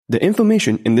The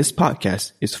information in this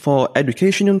podcast is for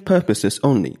educational purposes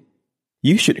only.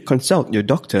 You should consult your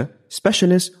doctor,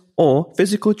 specialist, or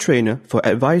physical trainer for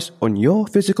advice on your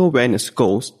physical wellness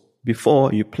goals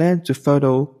before you plan to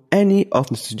follow any of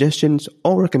the suggestions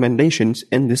or recommendations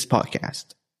in this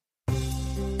podcast.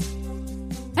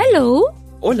 Hello.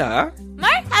 Hola.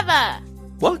 Marhaba.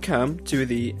 Welcome to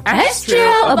the Astro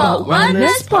About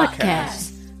Wellness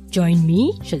podcast. Join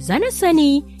me, Shazana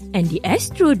Sunny, and the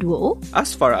Astro Duo,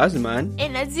 Asfar Azman,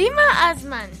 And Azima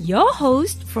Azman. your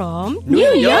host from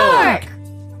New York.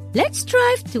 Let's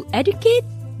strive to educate,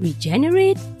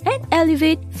 regenerate, and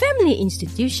elevate family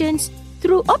institutions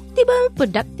through optimal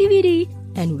productivity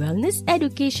and wellness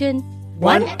education,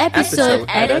 one episode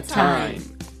at a time.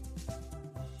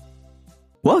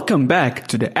 Welcome back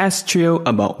to the Astro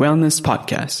About Wellness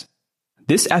podcast.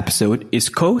 This episode is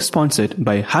co-sponsored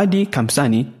by Hadi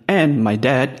Kamsani and my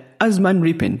dad, Azman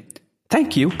Ripin.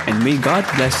 Thank you and may God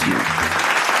bless you.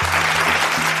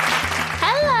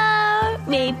 Hello.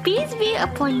 May peace be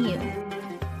upon you.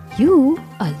 You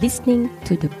are listening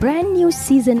to the brand new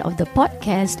season of the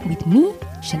podcast with me,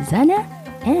 Shazana,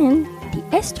 and the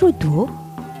Astro Duo,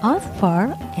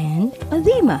 Afar and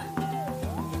Azima.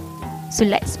 So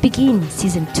let's begin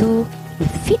Season 2 with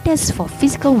Fitness for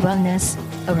Physical Wellness,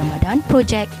 a Ramadan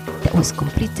project that was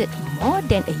completed more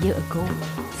than a year ago,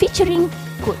 featuring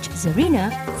Coach Zarina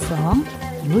from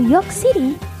New York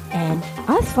City and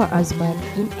Asfar Azman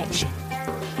in action.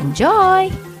 Enjoy!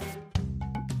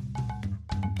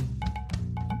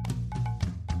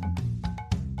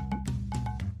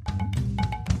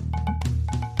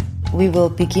 We will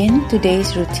begin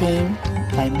today's routine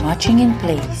by marching in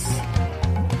place.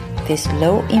 This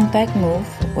low-impact move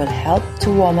will help to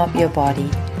warm up your body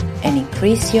and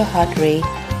increase your heart rate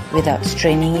without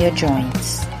straining your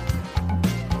joints.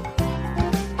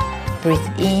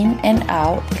 Breathe in and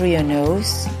out through your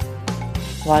nose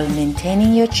while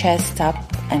maintaining your chest up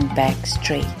and back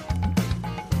straight.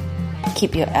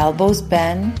 Keep your elbows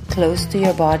bent close to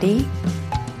your body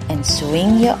and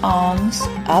swing your arms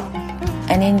up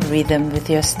and in rhythm with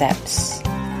your steps.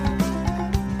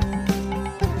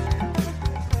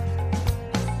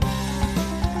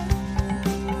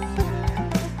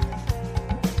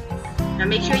 Now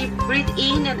make sure you breathe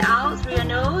in and out through your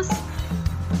nose.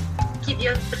 Keep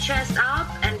your chest up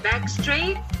and back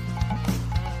straight.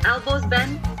 Elbows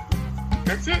bent.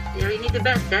 That's it. You only need to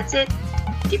bend. That's it.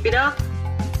 Keep it up.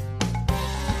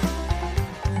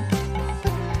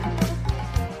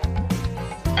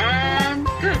 And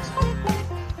good.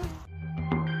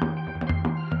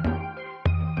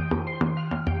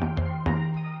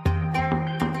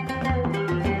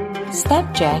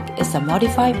 Step jack is a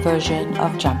modified version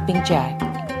of jumping jack.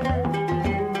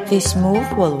 This move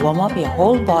will warm up your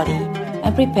whole body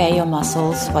and prepare your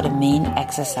muscles for the main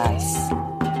exercise.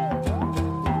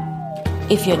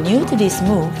 If you're new to this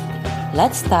move,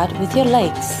 let's start with your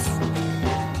legs.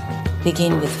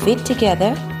 Begin with feet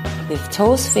together with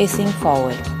toes facing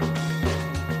forward.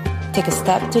 Take a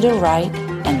step to the right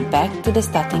and back to the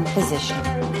starting position.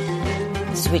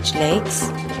 Switch legs.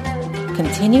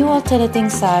 Continue alternating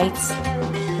sides.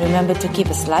 Remember to keep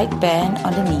a slight bend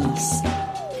on the knees.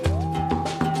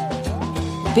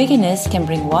 Beginners can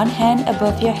bring one hand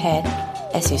above your head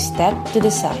as you step to the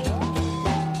side.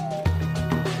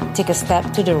 Take a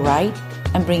step to the right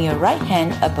and bring your right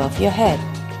hand above your head.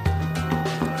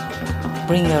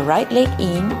 Bring your right leg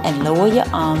in and lower your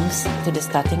arms to the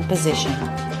starting position.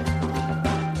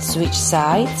 Switch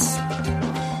sides.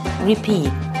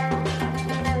 Repeat.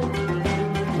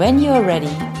 When you are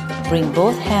ready, bring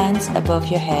both hands above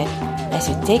your head as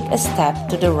you take a step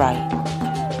to the right.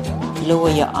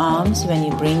 Lower your arms when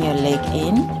you bring your leg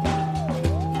in.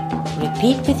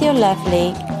 Repeat with your left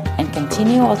leg and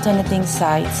continue alternating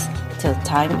sides till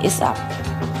time is up.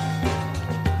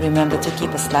 Remember to keep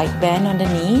a slight bend on the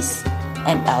knees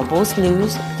and elbows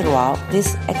loose throughout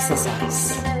this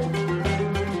exercise.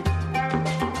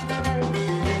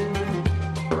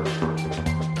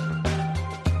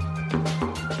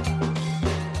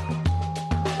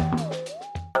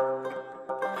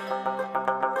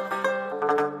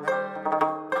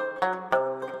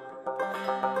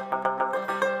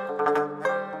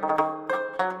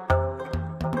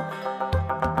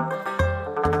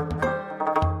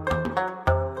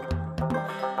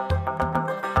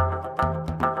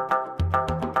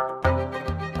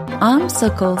 Arm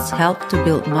circles help to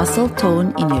build muscle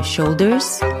tone in your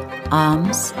shoulders,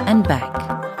 arms, and back.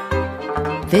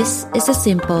 This is a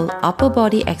simple upper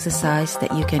body exercise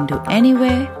that you can do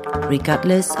anywhere,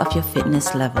 regardless of your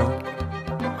fitness level.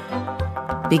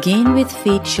 Begin with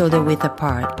feet shoulder width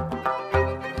apart.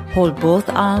 Hold both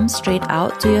arms straight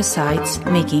out to your sides,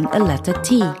 making a letter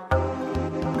T.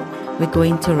 We're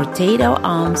going to rotate our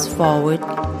arms forward,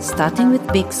 starting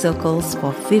with big circles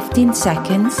for 15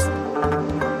 seconds,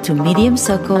 to medium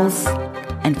circles,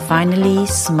 and finally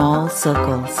small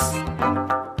circles.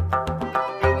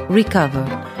 Recover.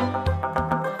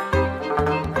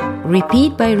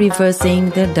 Repeat by reversing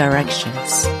the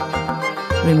directions.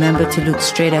 Remember to look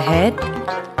straight ahead,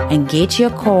 engage your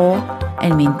core,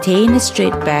 and maintain a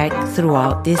straight back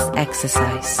throughout this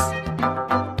exercise.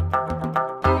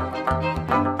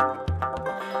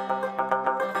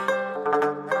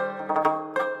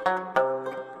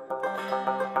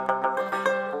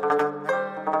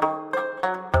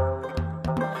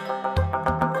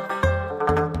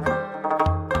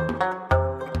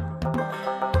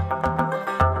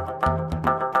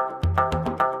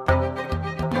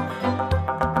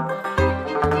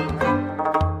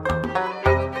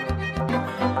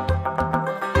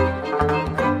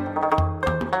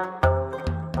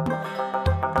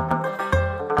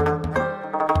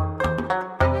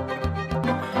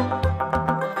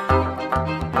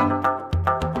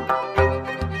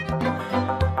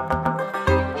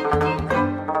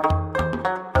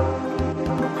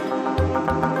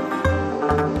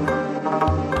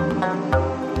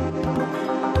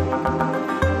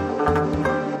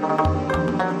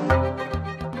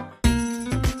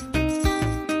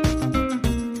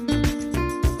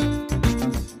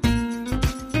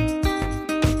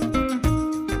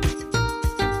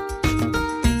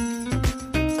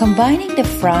 Combining the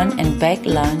front and back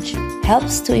lunge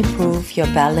helps to improve your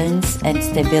balance and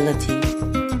stability.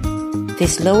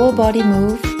 This lower body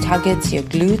move targets your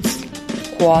glutes,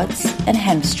 quads, and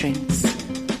hamstrings.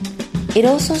 It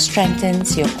also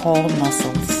strengthens your core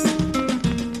muscles.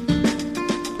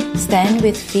 Stand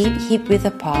with feet hip-width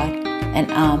apart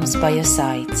and arms by your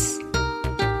sides.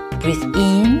 Breathe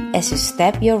in as you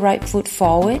step your right foot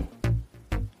forward.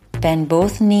 Bend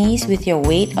both knees with your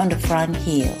weight on the front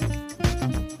heel.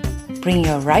 Bring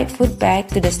your right foot back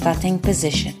to the starting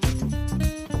position.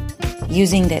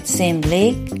 Using that same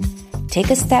leg,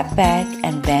 take a step back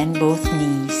and bend both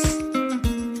knees.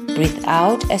 Breathe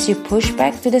out as you push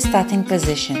back to the starting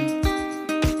position.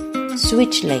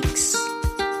 Switch legs.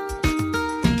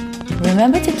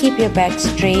 Remember to keep your back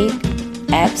straight,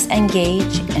 abs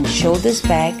engaged, and shoulders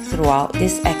back throughout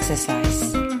this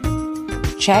exercise.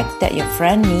 Check that your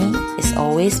front knee is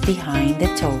always behind the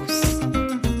toes.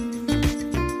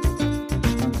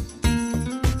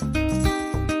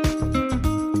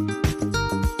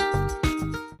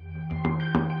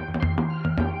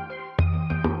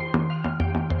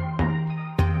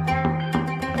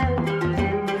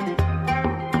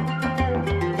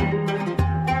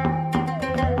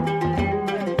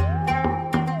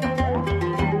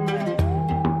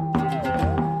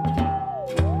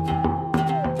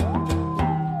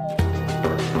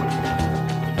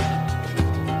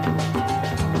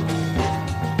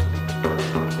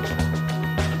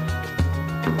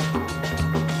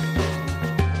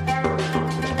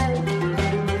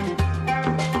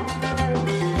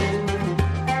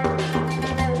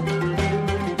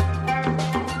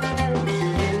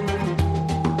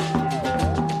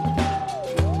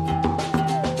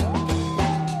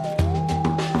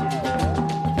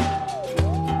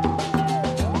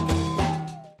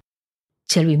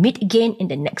 Till we meet again in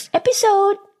the next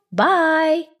episode.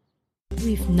 Bye!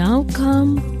 We've now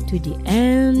come to the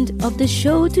end of the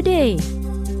show today.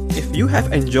 If you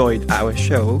have enjoyed our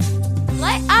show,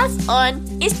 Like us on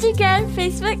Instagram,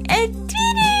 Facebook, and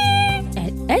Twitter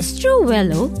at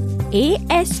Astrowello,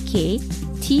 ASKTRIOWELLO.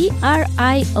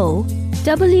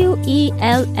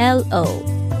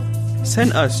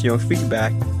 send us your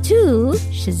feedback To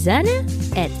Shazana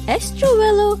at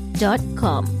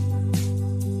astrowello.com.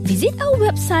 Visit our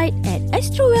website at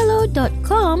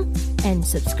astrowello.com and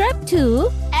subscribe to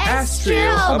Astro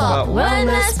About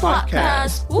Wellness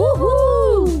Podcast.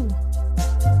 Woohoo!